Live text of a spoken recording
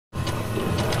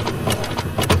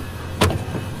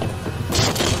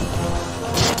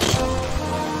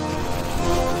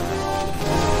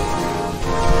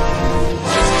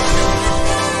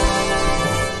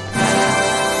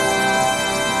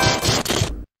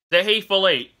The Hateful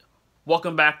Eight.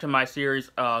 Welcome back to my series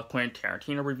of Quentin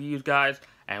Tarantino reviews, guys.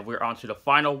 And we're on to the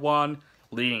final one,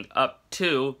 leading up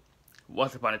to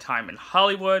Once Upon a Time in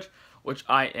Hollywood, which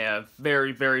I am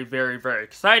very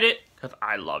excited, because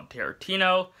I love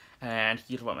Tarantino, and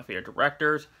he's one of my favorite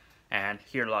directors, and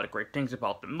hear a lot of great things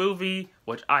about the movie,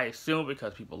 which I assume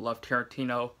because people love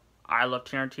Tarantino. I love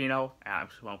Tarantino, and I'm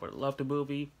just one would love the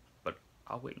movie, but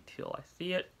I'll wait until I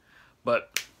see it.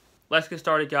 But let's get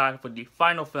started, guys, with the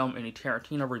final film in the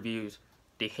Tarantino reviews,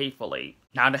 The Hateful Eight.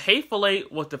 Now, The Hateful Eight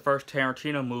was the first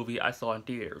Tarantino movie I saw in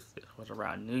theaters. This was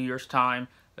around New Year's time.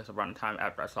 This was around the time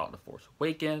after I saw The Force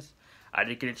Awakens. I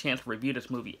didn't get a chance to review this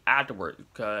movie afterwards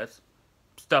because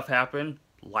stuff happened,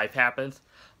 life happens.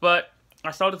 But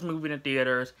I saw this movie in the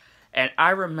theaters, and I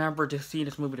remember just seeing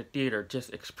this movie in the theater,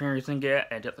 just experiencing it,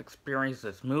 and just experiencing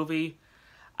this movie.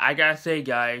 I gotta say,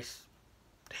 guys,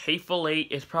 Hateful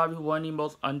Eight is probably one of the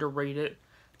most underrated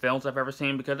films I've ever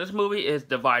seen, because this movie is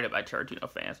divided by Tarantino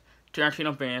fans.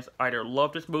 Tarantino fans either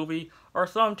love this movie, or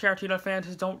some Tarantino fans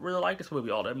just don't really like this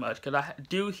movie all that much, because I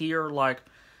do hear, like,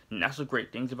 not so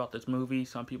great things about this movie.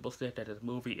 Some people said that this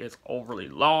movie is overly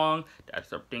long, that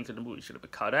some things in the movie should have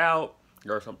been cut out,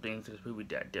 there are some things in this movie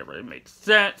that didn't really make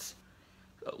sense.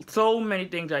 So many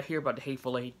things I hear about The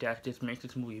Hateful Eight that just makes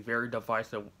this movie very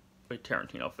divisive with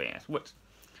Tarantino fans, which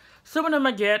some of them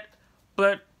I get,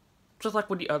 but just like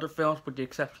with the other films, with the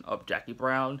exception of Jackie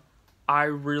Brown, I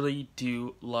really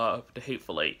do love The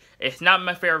Hateful Eight. It's not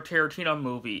my favorite Tarantino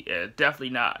movie, it's definitely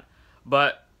not,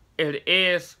 but it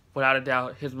is, without a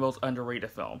doubt, his most underrated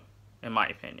film, in my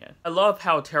opinion. I love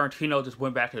how Tarantino just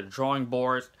went back to the drawing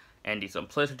boards and the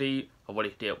simplicity of what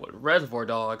he did with Reservoir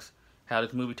Dogs, how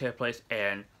this movie takes place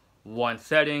in one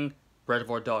setting.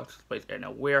 Reservoir Dogs takes place in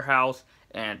a warehouse,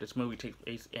 and this movie takes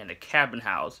place in a cabin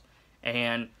house.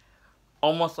 And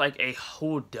almost like a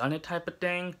whodunit type of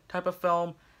thing, type of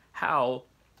film, how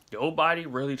nobody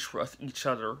really trusts each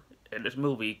other in this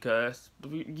movie, because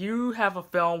you have a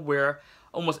film where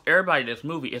almost everybody in this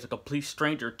movie is a complete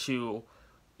stranger to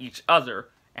each other,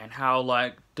 and how,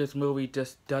 like, this movie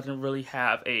just doesn't really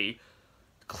have a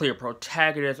clear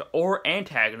protagonist or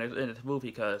antagonist in this movie,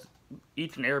 because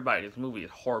each and everybody in this movie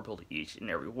is horrible to each and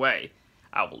every way.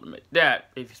 I will admit that,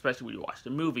 especially when you watch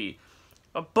the movie.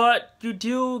 But you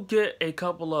do get a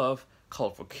couple of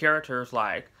colorful characters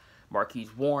like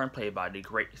Marquise Warren, played by the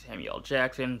great Samuel L.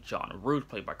 Jackson, John Root,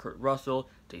 played by Kurt Russell,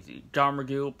 Daisy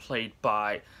Domergue, played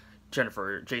by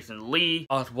Jennifer Jason Leigh,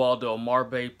 Oswaldo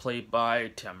Marbe, played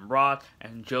by Tim Roth,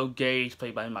 and Joe Gage,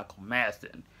 played by Michael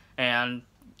Madsen. And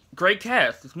great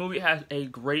cast. This movie has a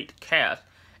great cast.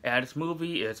 And this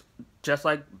movie is, just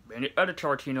like many other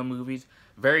Tarantino movies,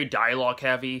 very dialogue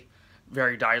heavy,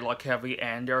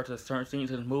 and there are just certain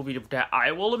scenes in this movie that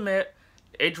I will admit,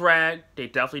 they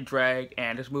definitely drag,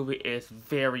 and this movie is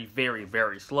very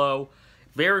slow.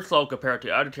 Very slow compared to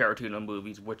other Tarantino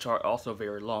movies, which are also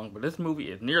very long, but this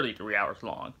movie is nearly 3 hours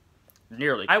long.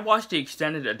 Nearly. I watched the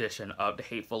extended edition of The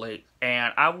Hateful Eight,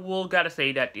 and I will gotta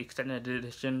say that the extended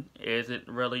edition isn't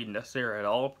really necessary at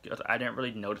all, because I didn't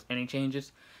really notice any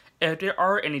changes. If there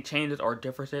are any changes or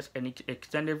differences in the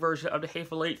extended version of The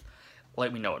Hateful Eight,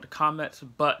 let me know in the comments,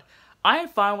 but I am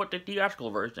fine with the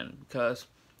theatrical version, because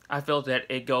I feel that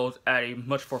it goes at a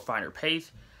much more finer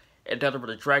pace. It doesn't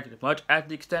really drag as much as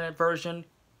the extended version,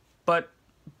 but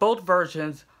both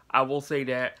versions, I will say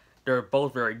that they're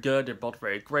both very good, they're both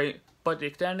very great, but the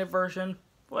extended version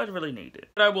was really needed.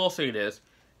 But I will say this,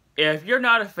 if you're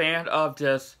not a fan of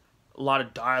just a lot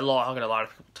of dialogue and a lot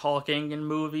of talking in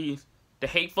movies, The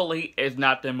Hateful Eight is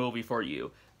not the movie for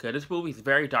you, because this movie is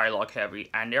very dialogue heavy,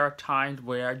 and there are times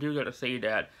where I do gotta say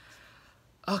that,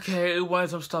 okay, when is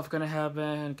some stuff gonna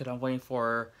happen, because I'm waiting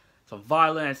for some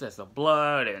violence and some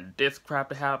blood and this crap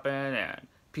to happen and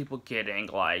people getting,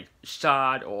 like,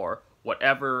 shot or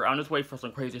whatever. I'm just waiting for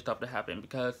some crazy stuff to happen,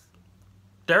 because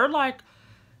there's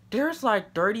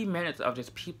like 30 minutes of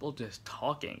just people just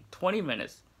talking. 30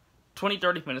 minutes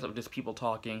of just people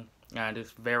talking, and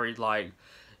it's very, like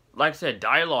I said,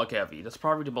 dialogue heavy. That's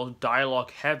probably the most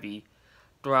dialogue heavy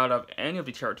throughout of any of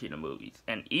the Tarantino movies.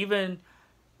 And even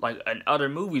like in other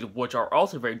movies, which are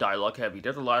also very dialogue heavy,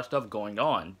 there's a lot of stuff going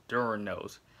on during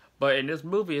those. But in this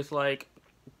movie, it's like,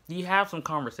 you have some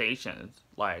conversations,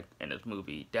 like, in this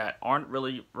movie, that aren't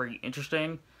really very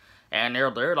interesting. And there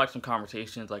are like some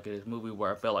conversations, like in this movie,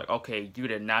 where I feel like, okay, you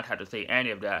did not have to say any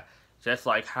of that. Just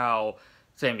like how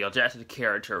Samuel Jackson's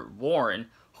character, Warren,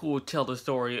 who would tell the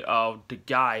story of the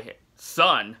guy's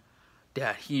son,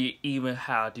 that he even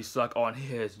had to suck on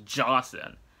his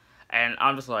Johnson. And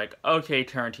I'm just like, okay,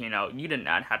 Tarantino, you did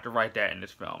not have to write that in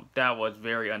this film. That was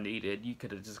very unneeded. You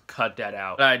could have just cut that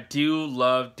out. But I do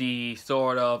love the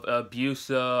sort of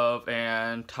abusive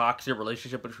and toxic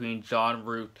relationship between John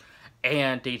Root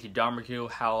and Daisy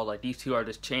Domergue. How, like, these two are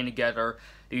just chained together.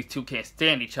 These two can't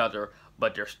stand each other,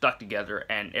 but they're stuck together.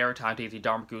 And every time Daisy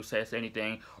Domergue says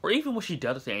anything, or even when she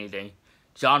doesn't say anything,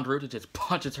 John Root just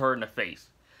punches her in the face.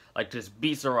 Like, just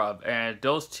beats her up. And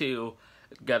those two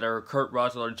together, Kurt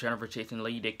Russell and Jennifer Jason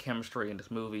Leigh, did chemistry in this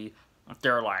movie.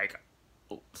 They're like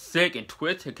sick and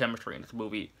twisted chemistry in this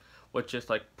movie, which is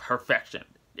like perfection.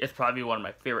 It's probably one of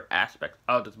my favorite aspects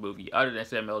of this movie, other than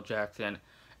Samuel L. Jackson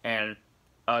and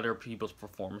other people's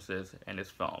performances in this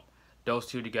film. Those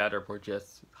two together were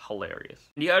just hilarious.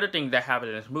 The other thing that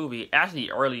happened in this movie, actually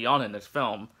early on in this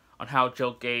film, on how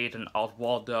Joe Gage and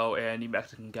Oswaldo and the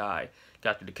Mexican guy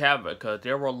got to the cabin, because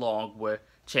they were along with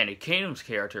Channing Tatum's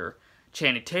character,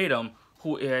 Channing Tatum,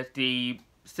 who is the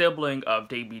sibling of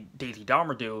Daisy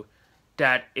Domergue,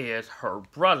 that is her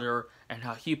brother, and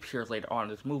how he appears later on in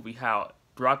this movie, how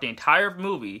throughout the entire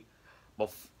movie,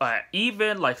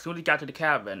 even like soon as he got to the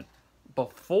cabin,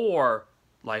 before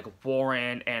like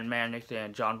Warren and Mannix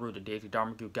and John Root and Daisy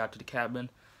Domergue got to the cabin,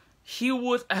 he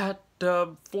was at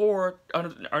the floor,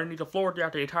 underneath the floor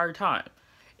throughout the entire time.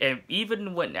 And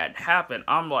even when that happened,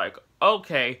 I'm like,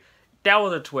 okay, that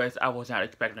was a twist I was not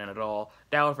expecting at all.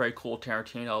 That was very cool,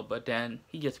 Tarantino, but then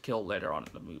he gets killed later on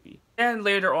in the movie. And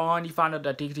later on, you find out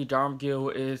that Daisy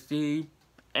Domergue is the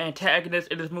antagonist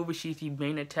in this movie. She's the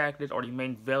main antagonist or the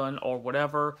main villain or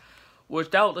whatever, which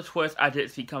that was a twist I didn't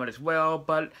see coming as well,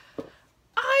 but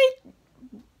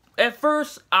at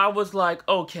first, I was like,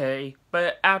 okay,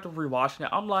 but after rewatching it,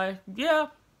 I'm like, yeah,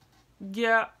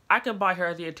 I can buy her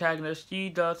as the antagonist. She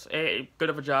does a good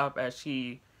of a job as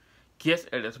she gets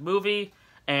in this movie,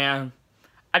 and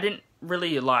I didn't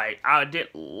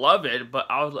love it, but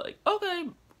I was like, okay,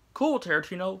 cool,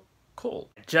 Tarantino, cool.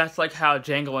 Just like how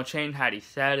Django Unchained had a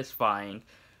satisfying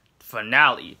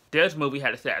finale, this movie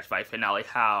had a satisfying finale,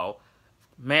 how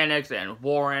Mannix and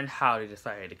Warren, how they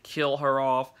decided to kill her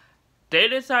off. They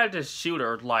decided to shoot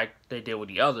her like they did with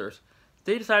the others.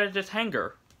 They decided to just hang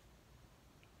her.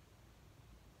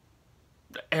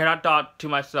 And I thought to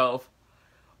myself,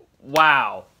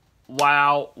 wow.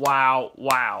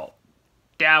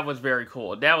 That was very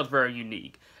cool. That was very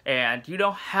unique. And you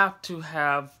don't have to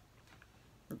have,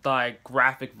 like,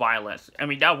 graphic violence. I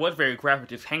mean, that was very graphic,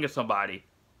 just hanging somebody.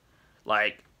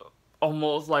 Like,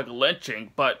 almost like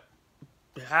lynching, but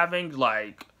having,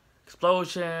 like,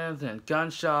 explosions and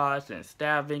gunshots and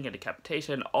stabbing and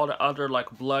decapitation, all the other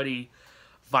like bloody,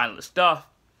 violent stuff.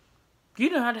 You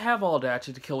don't have to have all that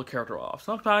just to kill a character off.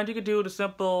 Sometimes you could do the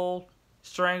simple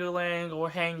strangling or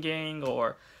hanging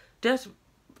or just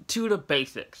to the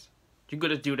basics. You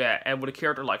could just do that. And with a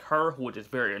character like her, who is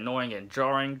very annoying and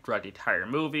jarring throughout the entire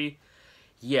movie,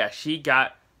 yeah, she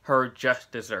got her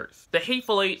just desserts. The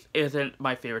Hateful Eight isn't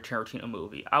my favorite Tarantino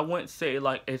movie. I wouldn't say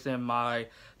like it's in my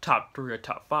top 3 or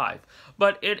top 5,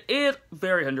 but it is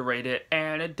very underrated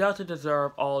and it doesn't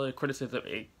deserve all the criticism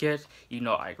it gets. You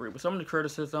know, I agree with some of the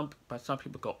criticism, but some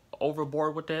people go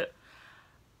overboard with it.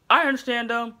 I understand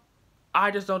them.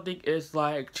 I just don't think it's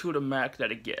like to the max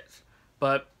that it gets.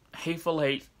 But Hateful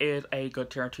Eight is a good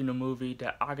Tarantino movie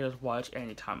that I can just watch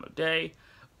any time of day.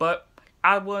 But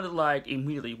I wouldn't like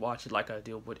immediately watch it like I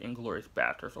did with Inglourious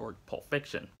Basterds or Pulp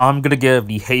Fiction. I'm gonna give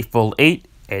the Hateful Eight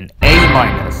an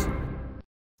A-.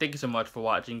 Thank you so much for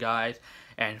watching, guys.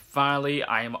 And finally,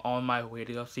 I am on my way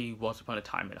to go see Once Upon a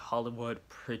Time in Hollywood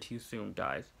pretty soon,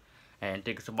 guys. And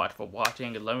thank you so much for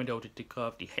watching. And let me know what you think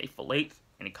of the Hateful Eight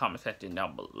in the comment section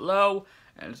down below.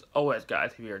 And as always,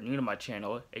 guys, if you're new to my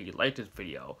channel and you like this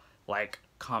video, like,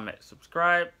 comment,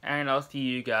 subscribe, and I'll see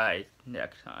you guys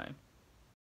next time.